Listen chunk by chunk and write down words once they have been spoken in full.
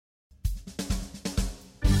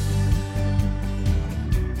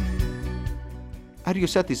Are you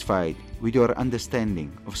satisfied with your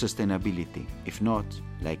understanding of sustainability? If not,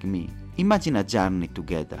 like me, imagine a journey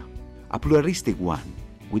together, a pluralistic one,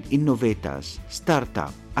 with innovators,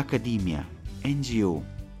 startup, academia, NGO,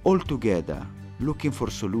 all together looking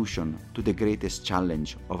for solution to the greatest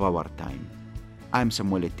challenge of our time. I'm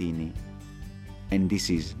Samuele Tini, and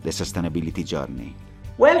this is the Sustainability Journey.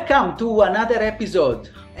 Welcome to another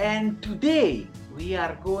episode, and today we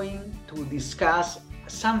are going to discuss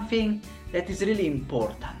something that is really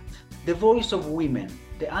important: the voice of women,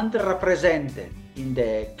 the underrepresented in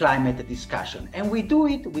the climate discussion. And we do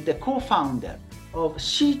it with the co-founder of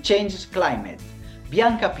She Changes Climate,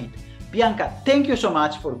 Bianca Pitt. Bianca, thank you so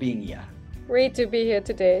much for being here. Great to be here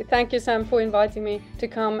today. Thank you, Sam, for inviting me to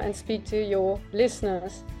come and speak to your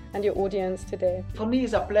listeners and your audience today. For me,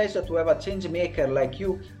 it's a pleasure to have a change maker like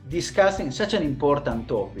you discussing such an important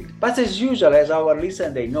topic. But as usual, as our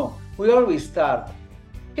listeners they know, we always start.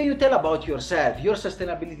 Can you tell about yourself, your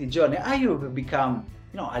sustainability journey, how you become,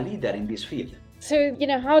 a leader in this field? So,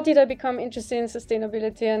 how did I become interested in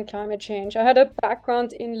sustainability and climate change? I had a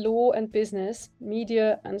background in law and business,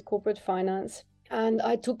 media and corporate finance. And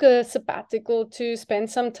I took a sabbatical to spend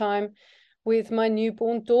some time with my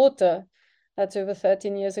newborn daughter. That's over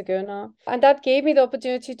 13 years ago now. And that gave me the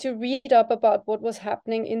opportunity to read up about what was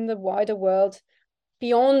happening in the wider world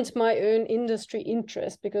beyond my own industry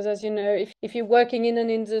interest. Because as you know, if you're working in an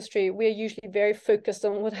industry, we're usually very focused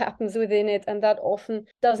on what happens within it. And that often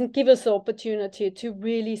doesn't give us the opportunity to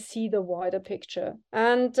really see the wider picture.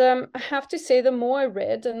 And I have to say, the more I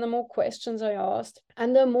read and the more questions I asked,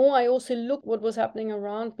 and the more I also looked what was happening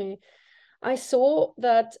around me, I saw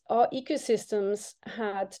that our ecosystems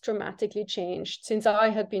had dramatically changed since I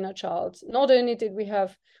had been a child. Not only did we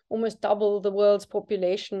have almost double the world's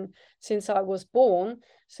population since I was born,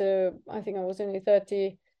 so I think I was only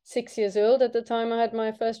 36 years old at the time I had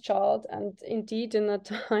my first child, and indeed in that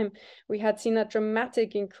time we had seen a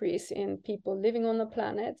dramatic increase in people living on the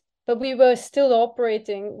planet, but we were still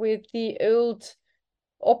operating with the old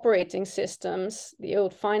operating systems, the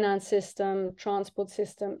old finance system, transport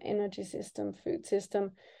system, energy system, food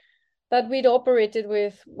system that we'd operated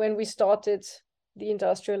with when we started the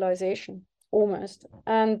industrialization almost.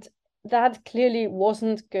 And that clearly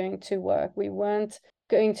wasn't going to work. We weren't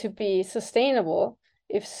going to be sustainable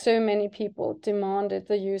if so many people demanded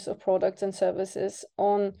the use of products and services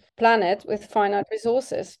on planet with finite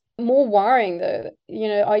resources. More worrying though,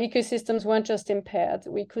 our ecosystems weren't just impaired.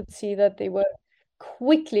 We could see that they were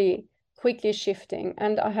quickly shifting.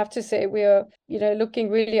 And I have to say, we are, looking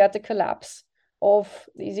really at the collapse of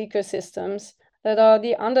these ecosystems that are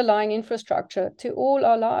the underlying infrastructure to all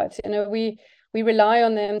our lives. We rely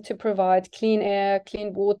on them to provide clean air,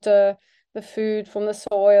 clean water, the food from the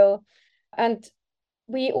soil. And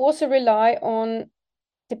we also rely on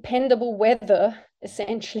dependable weather,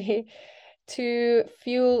 essentially, to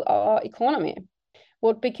fuel our economy.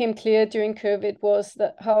 What became clear during COVID was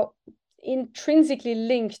that how intrinsically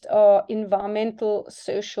linked our environmental,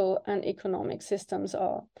 social, and economic systems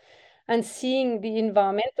are. And seeing the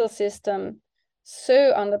environmental system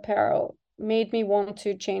so under peril made me want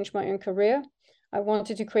to change my own career. I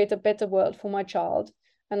wanted to create a better world for my child.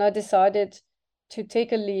 And I decided to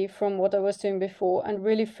take a leave from what I was doing before and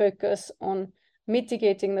really focus on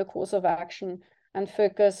mitigating the course of action and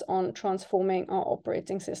focus on transforming our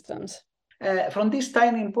operating systems. From this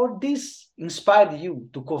turning point, this inspired you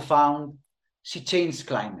to co-found She Changes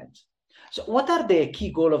Climate. So what are the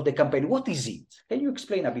key goals of the campaign? What is it? Can you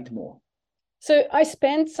explain a bit more? So I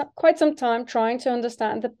spent quite some time trying to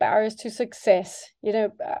understand the barriers to success.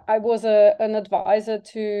 I was an advisor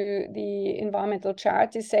to the environmental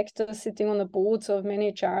charity sector, sitting on the boards of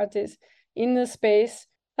many charities in the space.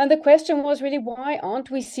 And the question was really, why aren't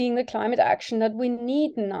we seeing the climate action that we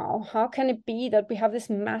need now? How can it be that we have this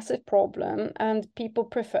massive problem and people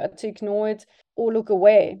prefer to ignore it or look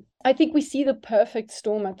away? I think we see the perfect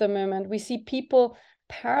storm at the moment. We see people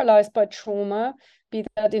paralyzed by trauma, be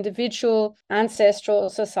that individual, ancestral,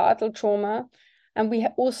 societal trauma. And we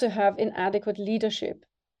also have inadequate leadership.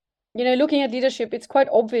 Looking at leadership, it's quite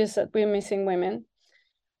obvious that we're missing women.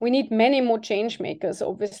 We need many more change makers,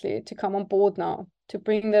 obviously, to come on board now, to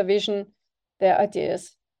bring their vision, their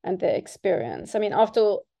ideas, and their experience. I mean, after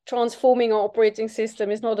all, transforming our operating system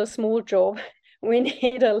is not a small job. We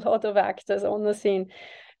need a lot of actors on the scene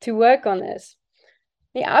to work on this.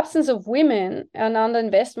 The absence of women and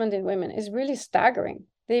underinvestment in women is really staggering.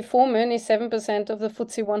 They form only 7% of the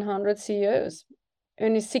FTSE 100 CEOs,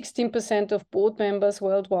 only 16% of board members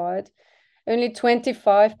worldwide, only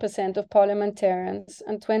 25% of parliamentarians,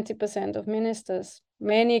 and 20% of ministers.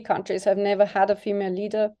 Many countries have never had a female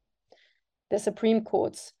leader. The Supreme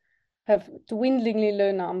Courts have dwindlingly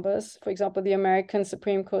low numbers. For example, the American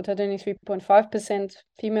Supreme Court had only 3.5%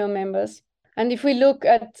 female members. And if we look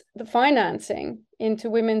at the financing into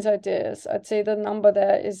women's ideas, I'd say the number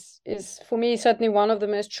there is for me certainly one of the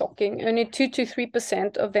most shocking. Only 2 to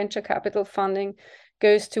 3% of venture capital funding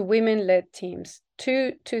goes to women-led teams.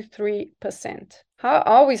 2 to 3%. How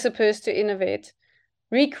are we supposed to innovate,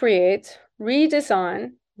 recreate,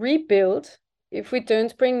 redesign, rebuild if we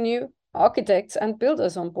don't bring new architects and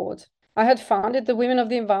builders on board? I had founded the Women of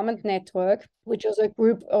the Environment Network, which was a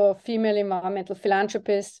group of female environmental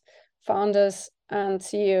philanthropists, founders and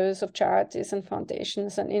CEOs of charities and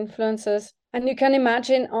foundations and influencers. And you can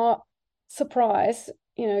imagine our surprise,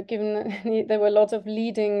 given that there were a lot of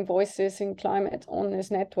leading voices in climate on this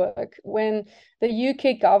network, when the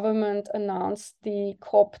UK government announced the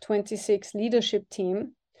COP26 leadership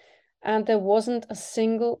team, and there wasn't a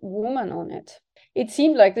single woman on it. It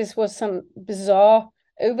seemed like this was some bizarre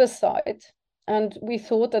oversight. And we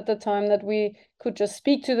thought at the time that we could just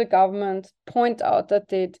speak to the government, point out that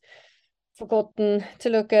they'd forgotten to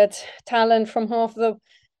look at talent from half the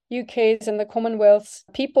UK's and the Commonwealth's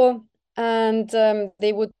people, and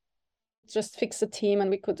they would just fix the team and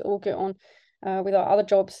we could all go on with our other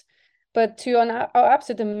jobs. But to our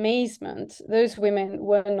absolute amazement, those women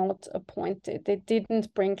were not appointed. They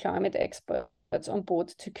didn't bring climate experts on board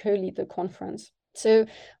to co-lead the conference. So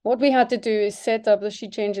what we had to do is set up the She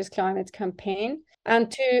Changes Climate campaign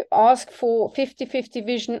and to ask for 50-50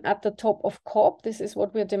 vision at the top of COP. This is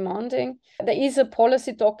what we're demanding. There is a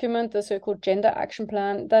policy document, the so-called Gender Action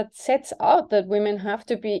Plan, that sets out that women have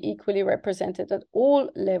to be equally represented at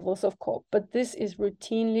all levels of COP, but this is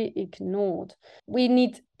routinely ignored. We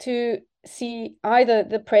need to see either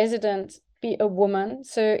the president be a woman.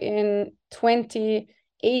 So in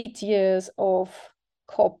 28 years of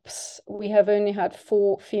COPs, we have only had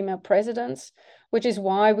 4 female presidents, which is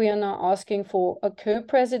why we are now asking for a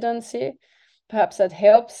co-presidency. Perhaps that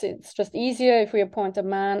helps. It's just easier if we appoint a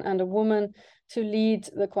man and a woman to lead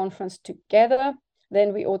the conference together.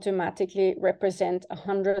 Then we automatically represent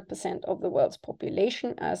 100% of the world's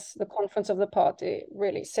population, as the Conference of the Party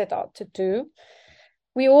really set out to do.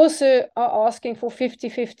 We also are asking for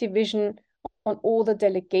 50-50 vision on all the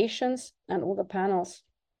delegations and all the panels.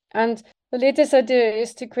 And the latest idea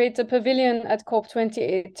is to create a pavilion at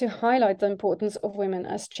COP28 to highlight the importance of women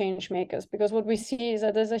as change makers, because what we see is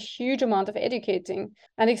that there's a huge amount of educating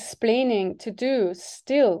and explaining to do.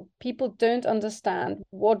 Still, people don't understand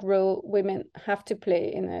what role women have to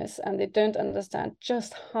play in this, and they don't understand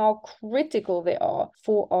just how critical they are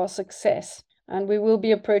for our success. And we will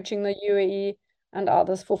be approaching the UAE and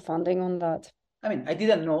others for funding on that. I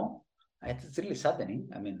didn't know. It's really saddening.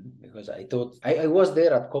 Because I thought I was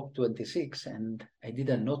there at COP26 and I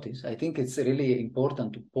didn't notice. I think it's really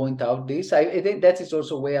important to point out this. I think that is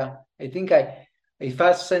also where I think I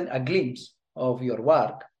first sent a glimpse of your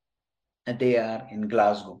work there in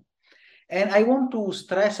Glasgow. And I want to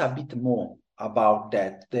stress a bit more about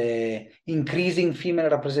that, the increasing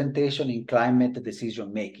female representation in climate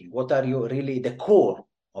decision making. What are really the core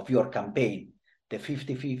of your campaign? The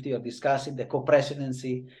 50-50 you're discussing, the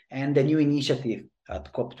co-presidency, and the new initiative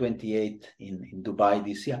at COP28 in Dubai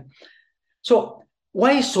this year. So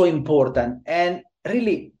why is so important? And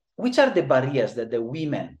really, which are the barriers that the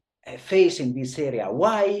women face in this area?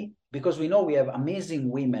 Why? Because we know we have amazing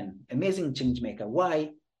women, amazing change makers. Why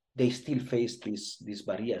they still face these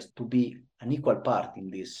barriers to be an equal part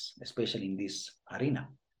in this, especially in this arena?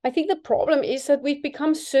 I think the problem is that we've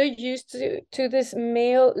become so used to this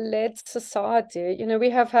male-led society. We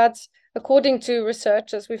have had, according to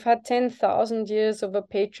researchers, we've had 10,000 years of a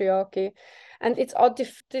patriarchy, and it's our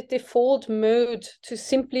default mode to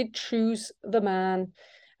simply choose the man.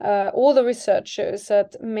 All the research shows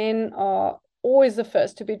that men are always the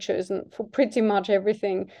first to be chosen for pretty much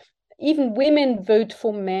everything. Even women vote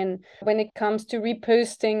for men. When it comes to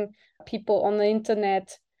reposting people on the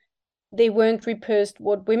internet, they won't repost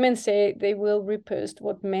what women say, they will repost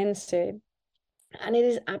what men say. And it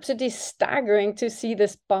is absolutely staggering to see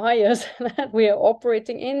this bias that we are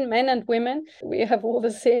operating in, men and women. We have all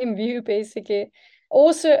the same view, basically.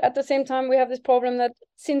 Also, at the same time, we have this problem that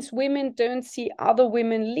since women don't see other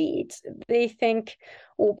women lead, they think,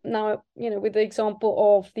 or now, with the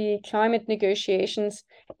example of the climate negotiations,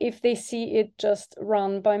 if they see it just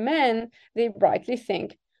run by men, they rightly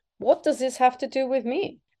think, what does this have to do with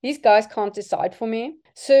me? These guys can't decide for me.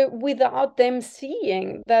 So without them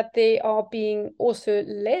seeing that they are being also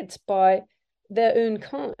led by their own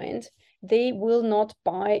kind, they will not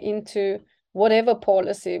buy into whatever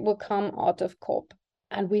policy will come out of COP.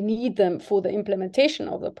 And we need them for the implementation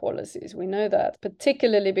of the policies. We know that,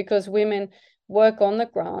 particularly because women work on the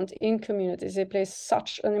ground in communities. They play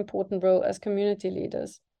such an important role as community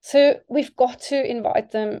leaders. So we've got to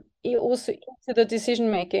invite them also into the decision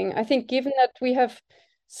making. I think given that we have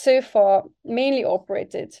so far mainly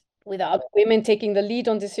operated without women taking the lead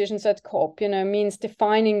on decisions at COP, means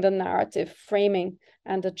defining the narrative, framing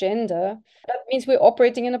and agenda. That means we're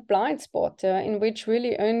operating in a blind spot in which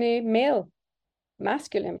really only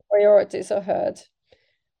masculine priorities are heard.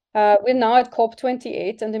 We're now at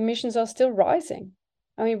COP28 and emissions are still rising.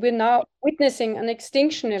 I mean, we're now witnessing an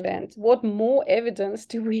extinction event. What more evidence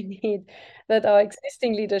do we need that our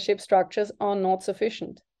existing leadership structures are not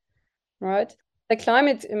sufficient, right? The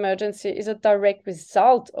climate emergency is a direct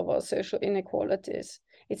result of our social inequalities.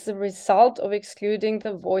 It's the result of excluding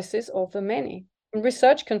the voices of the many. And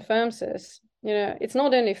research confirms this. It's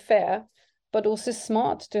not only fair, but also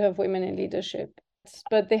smart to have women in leadership.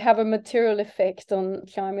 But they have a material effect on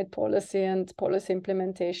climate policy and policy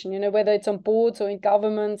implementation. Whether it's on boards or in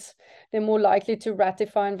governments, they're more likely to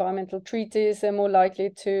ratify environmental treaties, they're more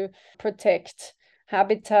likely to protect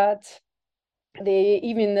habitat.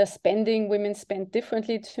 Women spend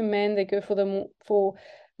differently to men. They go for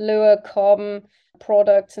lower carbon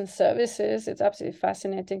products and services. It's absolutely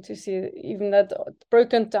fascinating to see even that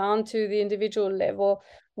broken down to the individual level.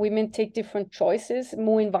 Women take different choices,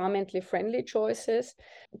 more environmentally friendly choices,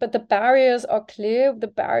 but the barriers are clear. The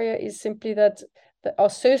barrier is simply that are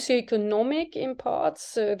socioeconomic in parts,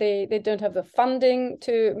 so they don't have the funding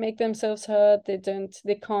to make themselves heard.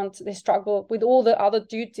 They struggle with all the other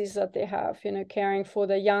duties that they have, caring for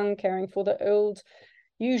the young, caring for the old,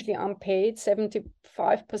 usually unpaid.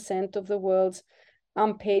 75% of the world's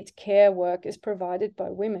unpaid care work is provided by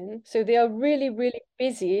women. So they are really, really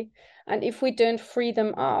busy. And if we don't free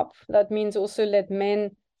them up, that means also let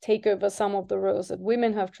men take over some of the roles that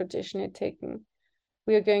women have traditionally taken.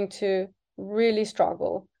 We are going to really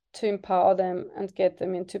struggle to empower them and get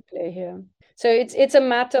them into play here. So it's a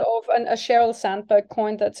matter of, and a Sheryl Sandberg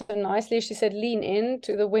coined that so nicely. She said, lean in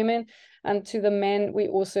to the women, and to the men, we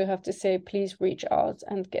also have to say, please reach out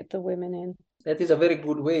and get the women in. That is a very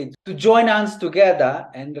good way to join hands together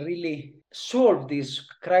and really solve this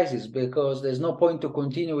crisis, because there's no point to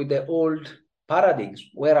continue with the old paradigms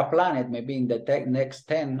where a planet, maybe in the next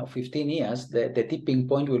 10 or 15 years, the tipping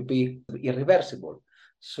point will be irreversible.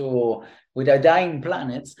 So with a dying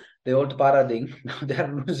planets, the old paradigm, they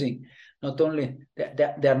are losing. Not only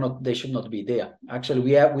they should not be there. Actually,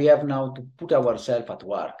 we have now to put ourselves at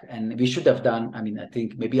work, and we should have done, I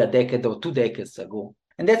think maybe a decade or 2 decades ago.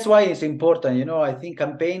 And that's why it's important, I think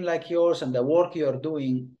campaign like yours and the work you're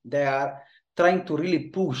doing, they are trying to really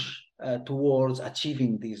push towards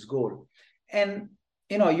achieving this goal. And,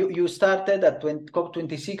 you started at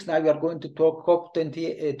COP26, now you are going to talk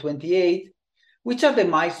COP28. Which are the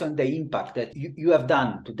milestones, the impact that you have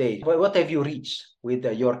done today? What have you reached with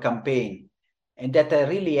your campaign, and that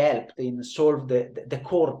really helped in solve the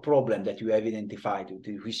core problem that you have identified,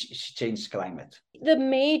 which change climate? The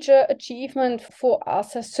major achievement for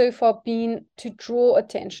us has so far been to draw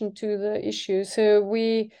attention to the issue. So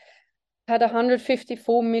we had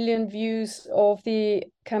 154 million views of the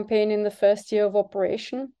campaign in the first year of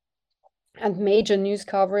operation, and major news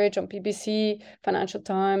coverage on BBC, Financial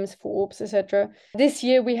Times, Forbes, etc. This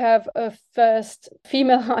year we have a first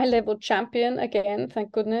female high-level champion again,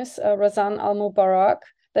 thank goodness, Razan Al Mubarak.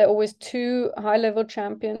 There are always 2 high-level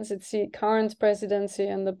champions. It's the current presidency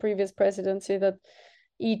and the previous presidency that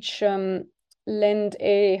each lend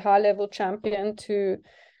a high-level champion to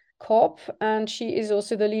COP, and she is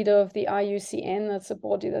also the leader of the IUCN, that's a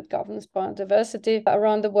body that governs biodiversity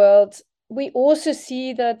around the world. We also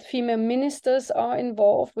see that female ministers are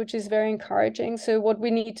involved, which is very encouraging. So what we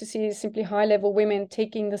need to see is simply high-level women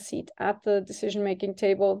taking the seat at the decision-making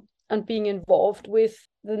table and being involved with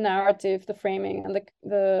the narrative, the framing, and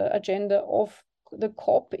the agenda of the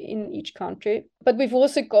COP in each country. But we've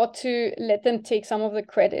also got to let them take some of the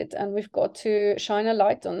credit, and we've got to shine a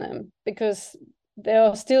light on them, because they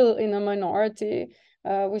are still in a minority.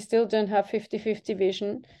 We still don't have 50-50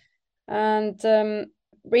 vision. And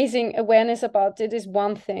raising awareness about it is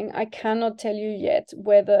one thing. I cannot tell you yet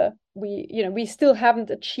whether we still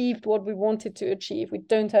haven't achieved what we wanted to achieve. We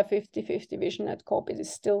don't have 50-50 vision at COP. It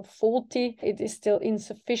is still faulty, it is still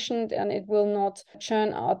insufficient, and it will not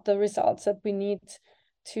churn out the results that we need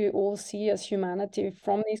to all see as humanity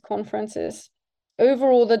from these conferences.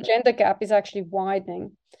 Overall, the gender gap is actually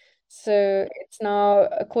widening. So it's now,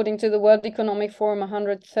 according to the World Economic Forum,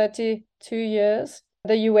 132 years.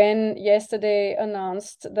 The UN yesterday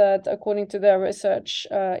announced that according to their research,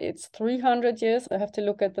 it's 300 years. I have to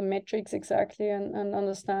look at the metrics exactly and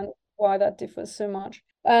understand why that differs so much.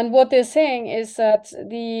 And what they're saying is that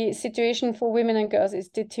the situation for women and girls is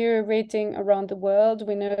deteriorating around the world.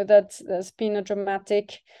 We know that there's been a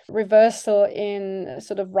dramatic reversal in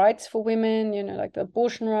sort of rights for women, like the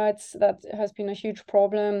abortion rights. That has been a huge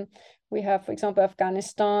problem. We have, for example,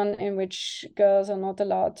 Afghanistan, in which girls are not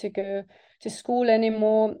allowed to go to school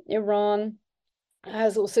anymore. Iran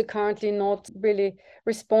has also currently not really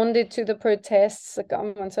responded to the protests. The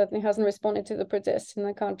government certainly hasn't responded to the protests in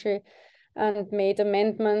the country and made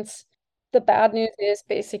amendments. The bad news is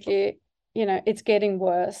basically, it's getting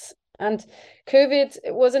worse. And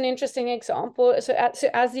COVID was an interesting example. So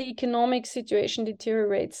as the economic situation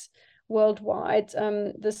deteriorates worldwide,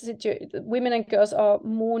 women and girls are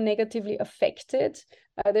more negatively affected.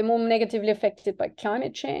 They're more negatively affected by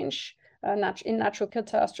climate change. In natural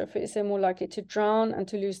catastrophes, they're more likely to drown and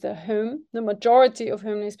to lose their home. The majority of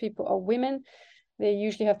homeless people are women. They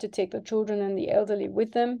usually have to take the children and the elderly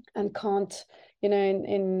with them and can't,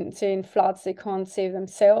 in floods, they can't save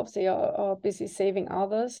themselves. They are busy saving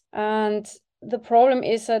others. And the problem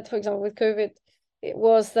is that, for example, with COVID, it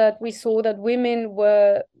was that we saw that women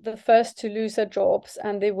were the first to lose their jobs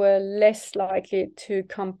and they were less likely to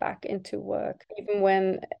come back into work, even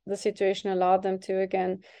when the situation allowed them to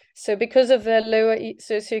again. So because of their lower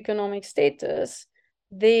socioeconomic status,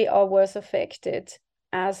 they are worse affected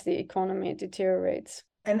as the economy deteriorates.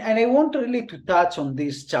 And I want really to touch on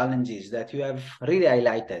these challenges that you have really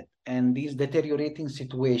highlighted and this deteriorating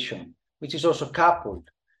situation, which is also coupled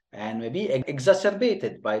and maybe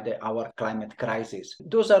exacerbated by our climate crisis.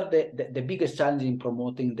 Those are the biggest challenges in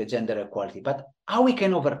promoting the gender equality. But how we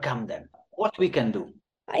can overcome them? What we can do?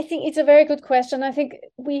 I think it's a very good question. I think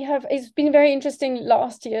it's been very interesting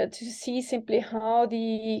last year to see simply how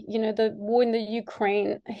the war in the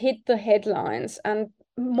Ukraine hit the headlines and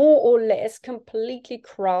more or less completely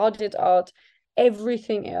crowded out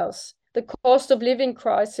everything else. The cost of living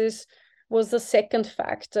crisis was the second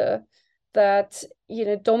factor that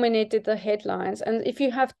dominated the headlines. And if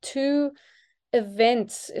you have two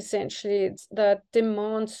events essentially that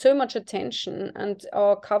demand so much attention and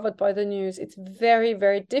are covered by the news, it's very,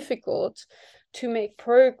 very difficult to make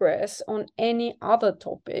progress on any other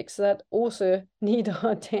topics that also need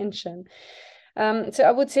our attention. So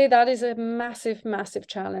I would say that is a massive, massive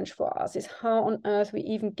challenge for us, is how on earth we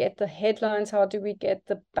even get the headlines, how do we get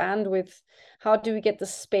the bandwidth, how do we get the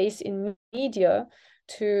space in media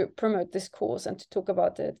to promote this cause and to talk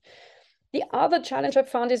about it. The other challenge I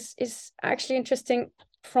found is actually interesting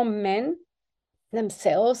from men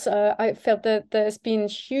themselves. I felt that there's been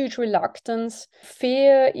huge reluctance,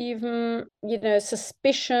 fear, even,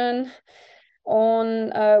 suspicion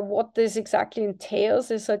on what this exactly entails,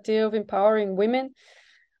 this idea of empowering women.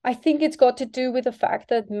 I think it's got to do with the fact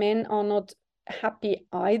that men are not happy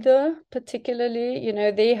either, particularly.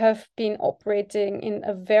 They have been operating in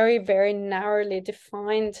a very, very narrowly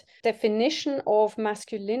defined definition of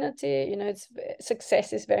masculinity.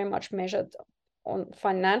 Success is very much measured on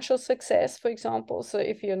financial success, for example. So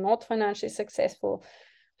if you're not financially successful,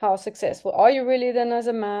 how successful are you really then as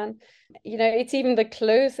a man? It's even the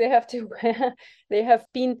clothes they have to wear. They have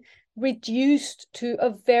been reduced to a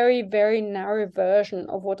very, very narrow version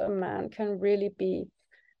of what a man can really be.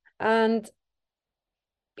 And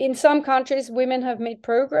in some countries, women have made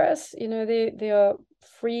progress. They are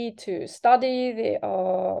free to study. They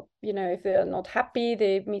are, if they're not happy,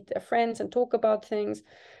 they meet their friends and talk about things.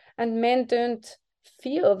 And men don't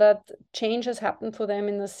feel that change has happened for them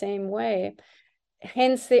in the same way.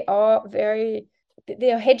 Hence, they are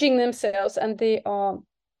hedging themselves, and they're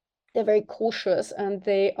very cautious, and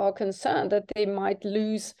they are concerned that they might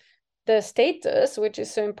lose their status, which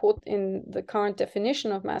is so important in the current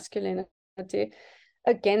definition of masculinity,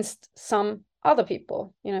 against some other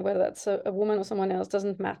people, whether that's a woman or someone else,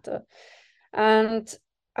 doesn't matter. And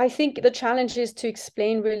I think the challenge is to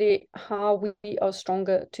explain really how we are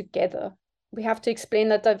stronger together. We have to explain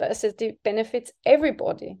that diversity benefits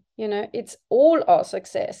everybody. It's all our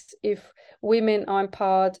success if women are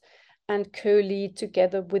empowered and co-lead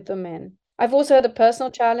together with the men. I've also had a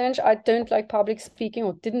personal challenge. I don't like public speaking,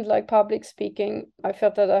 or didn't like public speaking. I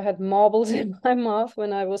felt that I had marbles in my mouth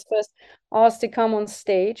when I was first asked to come on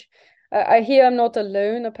stage. I hear I'm not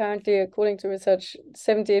alone. Apparently, according to research,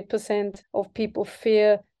 78% of people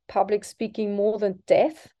fear public speaking more than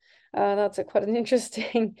death. That's quite an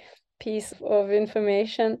interesting piece of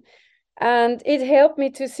information. And it helped me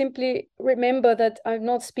to simply remember that I'm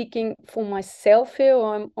not speaking for myself here,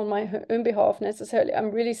 or I'm on my own behalf necessarily.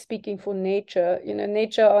 I'm really speaking for nature.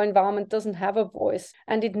 Nature, our environment, doesn't have a voice,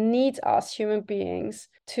 and it needs us human beings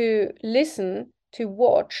to listen, to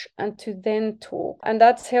watch, and to then talk. And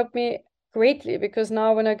that's helped me greatly, because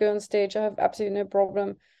now when I go on stage, I have absolutely no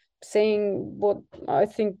problem saying what I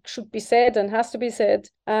think should be said and has to be said.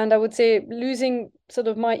 And I would say losing sort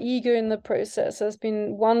of my ego in the process has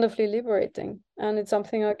been wonderfully liberating. And it's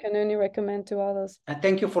something I can only recommend to others. And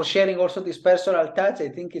thank you for sharing also this personal touch. I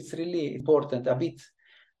think it's really important. A bit,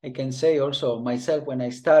 I can say also myself, when I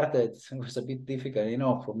started, it was a bit difficult, you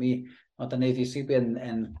know, for me, not a native Cypriot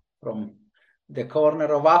and from the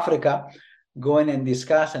corner of Africa, going and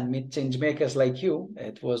discuss and meet change makers like you.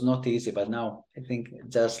 It was not easy, but now I think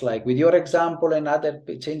just like with your example and other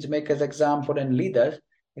change makers example and leaders,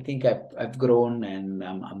 I think I've grown, and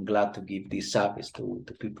I'm glad to give this service to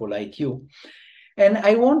people like you. And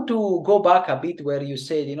I want to go back a bit where you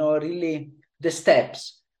said, you know, really the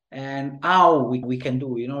steps and how we can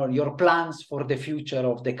do, you know, your plans for the future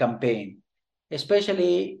of the campaign,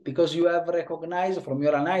 especially because you have recognized from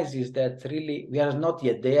your analysis that really we are not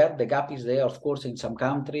yet there. The gap is there. Of course, in some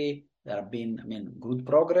country, there have been, good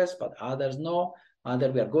progress, but others no.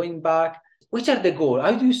 Others we are going back. Which are the goals?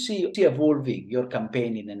 How do you see evolving your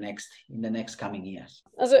campaign in the next coming years?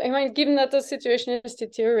 Also, I mean, given that the situation is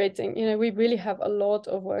deteriorating, you know, we really have a lot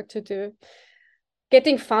of work to do.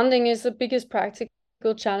 Getting funding is the biggest practical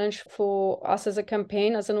challenge for us as a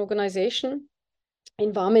campaign, as an organization.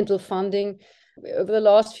 Environmental funding over the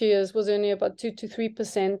last few years was only about 2 to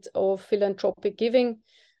 3% of philanthropic giving.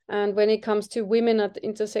 And when it comes to women at the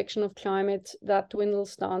intersection of climate, that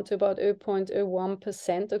dwindles down to about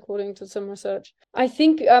 0.01%, according to some research. I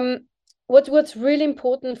think what's really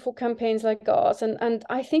important for campaigns like ours, and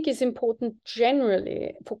I think is important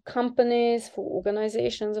generally for companies, for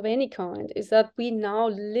organizations of any kind, is that we now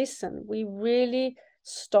listen. We really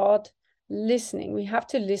start listening. We have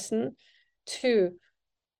to listen to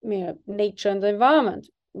nature and the environment.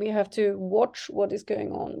 We have to watch what is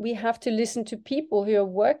going on. We have to listen to people who are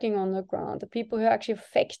working on the ground, the people who are actually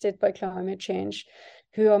affected by climate change,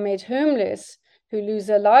 who are made homeless, who lose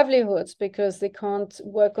their livelihoods because they can't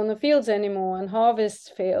work on the fields anymore and harvests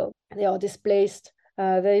fail. They are displaced.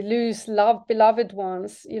 They lose beloved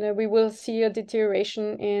ones. You know, we will see a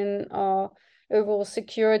deterioration in our overall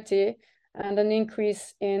security and an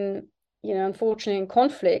increase in, unfortunately, in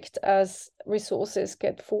conflict as resources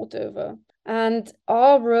get fought over. And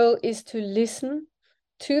our role is to listen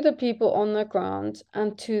to the people on the ground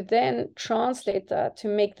and to then translate that, to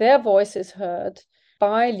make their voices heard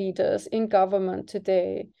by leaders in government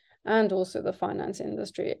today, and also the finance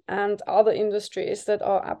industry and other industries that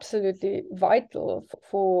are absolutely vital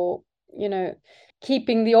for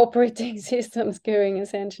keeping the operating systems going,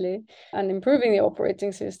 essentially, and improving the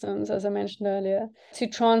operating systems, as I mentioned earlier, to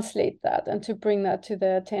translate that and to bring that to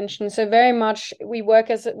their attention. So very much we work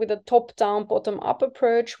with a top-down, bottom-up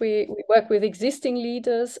approach. We work with existing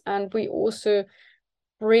leaders, and we also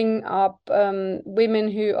bring up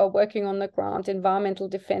women who are working on the ground, environmental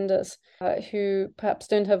defenders, who perhaps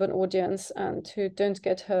don't have an audience and who don't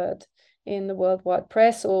get heard in the worldwide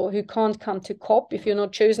press, or who can't come to COP if you're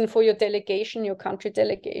not chosen for your delegation, your country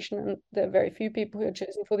delegation, and there are very few people who are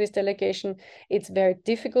chosen for this delegation. It's very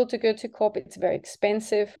difficult to go to COP. It's very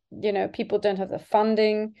expensive. People don't have the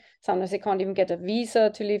funding. Sometimes they can't even get a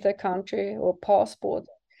visa to leave their country or passport.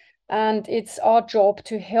 And it's our job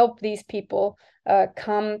to help these people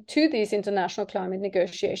come to these international climate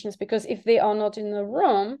negotiations, because if they are not in the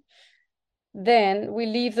room, then we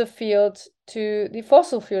leave the field to the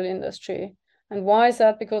fossil fuel industry. And why is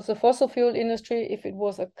that? Because the fossil fuel industry, if it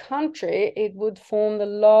was a country, it would form the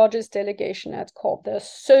largest delegation at COP. There are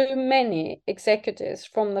so many executives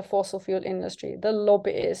from the fossil fuel industry, the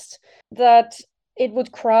lobbyists, that it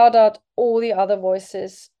would crowd out all the other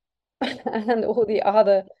voices and all the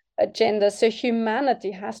other agendas. So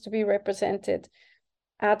humanity has to be represented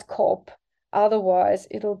at COP. Otherwise,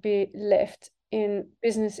 it'll be left in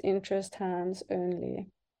business interest hands only.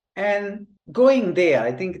 And going there,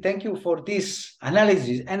 I think, thank you for this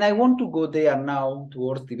analysis. And I want to go there now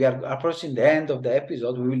we are approaching the end of the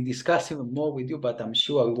episode. We will discuss even more with you, but I'm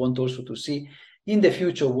sure we want also to see in the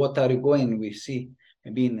future what are you going we see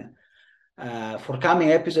maybe in for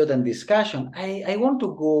coming episode and discussion. I want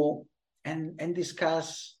to go and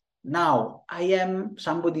discuss now. I am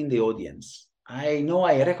somebody in the audience. I know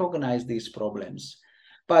I recognize these problems,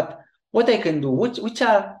 but what I can do, which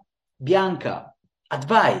are, Bianca,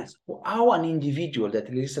 advice how an individual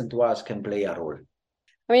that listens to us can play a role?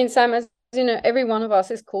 I mean, Sam, as you know, every one of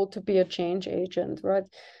us is called to be a change agent, right?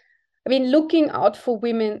 I mean, looking out for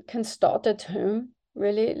women can start at home,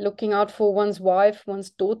 really, looking out for one's wife, one's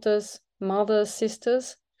daughters, mothers,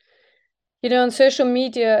 sisters. On social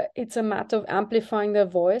media, it's a matter of amplifying their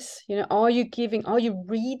voice. Are you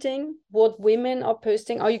reading what women are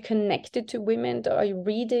posting? Are you connected to women? Are you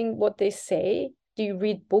reading what they say? Do you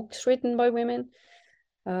read books written by women?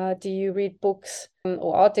 Do you read books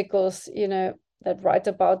or articles, that write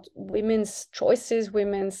about women's choices,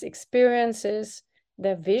 women's experiences,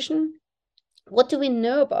 their vision? What do we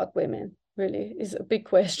know about women, really, is a big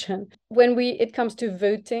question. When it comes to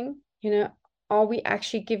voting, are we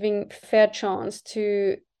actually giving fair chance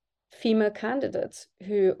to female candidates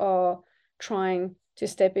who are trying to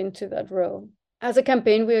step into that role? As a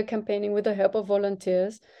campaign, we are campaigning with the help of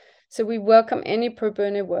volunteers. So we welcome any pro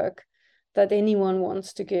bono work that anyone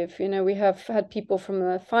wants to give. We have had people from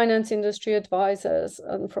the finance industry, advisors,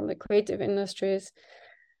 and from the creative industries.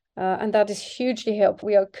 And that is hugely helpful.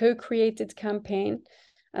 We are a co-created campaign,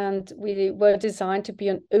 and we were designed to be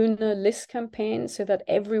an owner-less campaign so that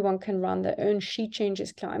everyone can run their own She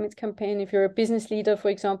Changes Climate campaign. If you're a business leader, for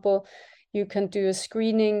example, you can do a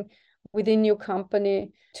screening within your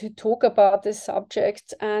company to talk about this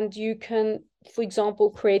subject, and you can, for example,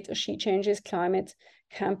 create a She Changes Climate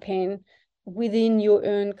campaign within your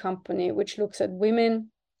own company, which looks at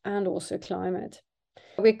women and also climate.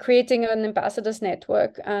 We're creating an ambassadors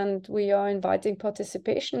network, and we are inviting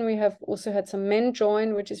participation. We have also had some men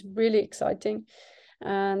join, which is really exciting,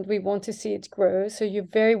 and we want to see it grow. So you're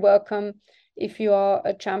very welcome, if you are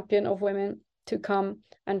a champion of women, to come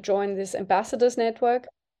and join this ambassadors network.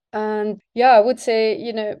 And I would say,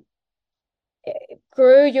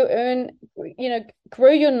 grow your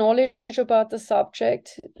knowledge about the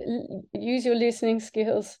subject, use your listening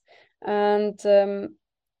skills,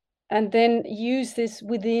 and then use this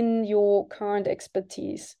within your current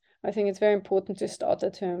expertise. I think it's very important to start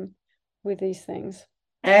at home with these things.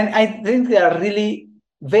 And I think they are really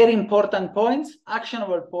very important points,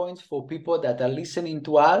 actionable points for people that are listening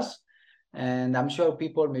to us. And I'm sure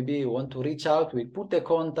people maybe want to reach out. We put the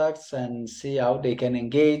contacts and see how they can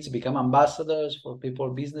engage, become ambassadors for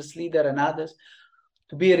people, business leader and others,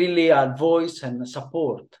 to be really a voice and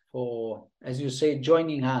support for, as you say,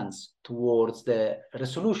 joining hands towards the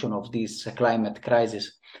resolution of this climate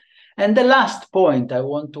crisis. And the last point I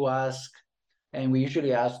want to ask, and we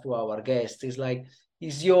usually ask to our guests,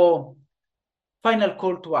 is your final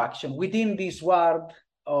call to action within this world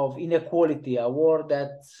of inequality, a world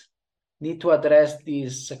that need to address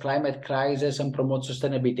this climate crisis and promote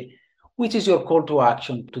sustainability. Which is your call to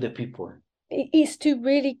action to the people? It is to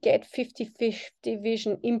really get 50-50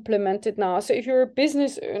 vision implemented now. So if you're a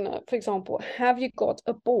business owner, for example, have you got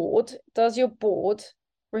a board? Does your board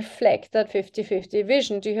reflect that 50-50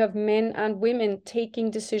 vision? Do you have men and women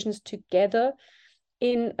taking decisions together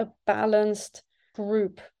in a balanced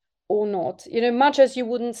group or not? Much as you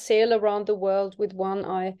wouldn't sail around the world with one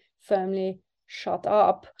eye firmly shut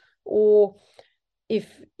up, or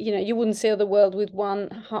if you wouldn't sail the world with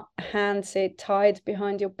one hand, say, tied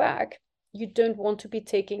behind your back. You don't want to be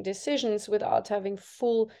taking decisions without having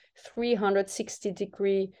full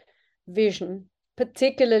 360-degree vision,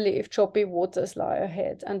 particularly if choppy waters lie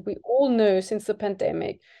ahead. And we all know since the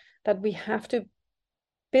pandemic that we have to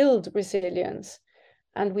build resilience,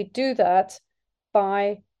 and we do that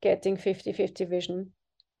by getting 50-50 vision.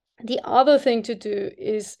 The other thing to do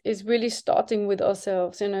is really starting with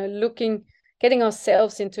ourselves, getting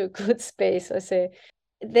ourselves into a good space, I say,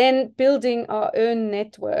 then building our own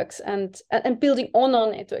networks and building on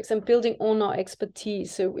our networks and building on our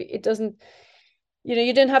expertise. So it doesn't,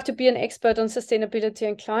 you don't have to be an expert on sustainability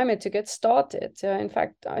and climate to get started. In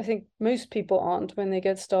fact, I think most people aren't when they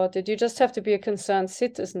get started. You just have to be a concerned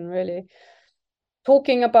citizen, really.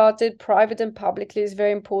 Talking about it private and publicly is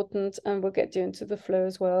very important, and we'll get you into the flow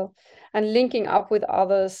as well. And linking up with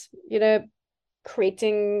others,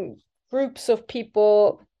 creating groups of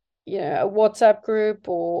people, a WhatsApp group,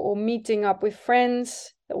 or meeting up with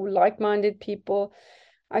friends or like-minded people,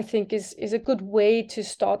 I think is a good way to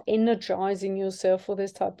start energizing yourself for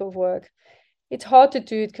this type of work. It's hard to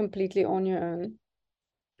do it completely on your own.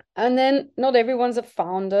 And then not everyone's a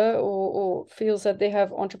founder or feels that they have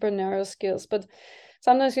entrepreneurial skills, but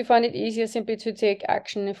sometimes we find it easier simply to take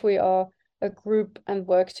action if we are a group and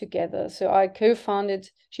work together. So I co-founded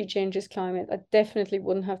She Changes Climate. I definitely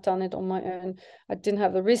wouldn't have done it on my own. I didn't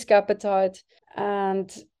have the risk appetite,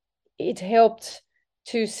 and it helped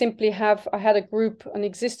to simply I had a group, an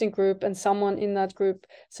existing group, and someone in that group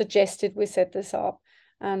suggested we set this up,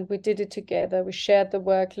 and we did it together. We shared the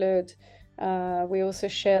workload. We also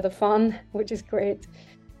share the fun, which is great.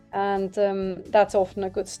 And that's often a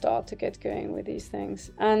good start to get going with these things.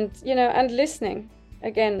 And, and listening.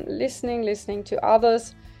 Again, listening to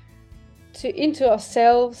others, into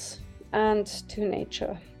ourselves and to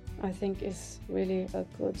nature. I think is really a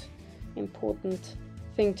good, important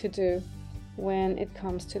thing to do when it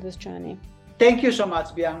comes to this journey. Thank you so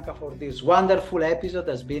much, Bianca, for this wonderful episode.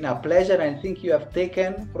 It's been a pleasure. I think you have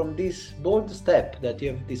taken from this bold step that you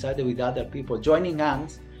have decided with other people, joining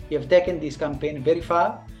hands, you have taken this campaign very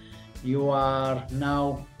far. You are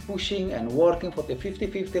now pushing and working for the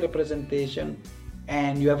 50-50 representation,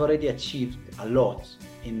 and you have already achieved a lot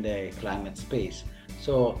in the climate space.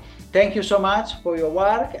 So thank you so much for your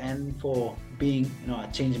work and for being a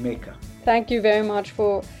change maker. Thank you very much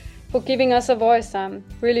for giving us a voice, Sam.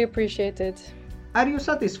 Really appreciate it. Are you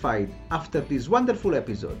satisfied after this wonderful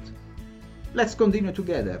episode? Let's continue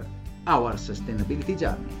together our sustainability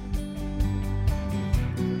journey.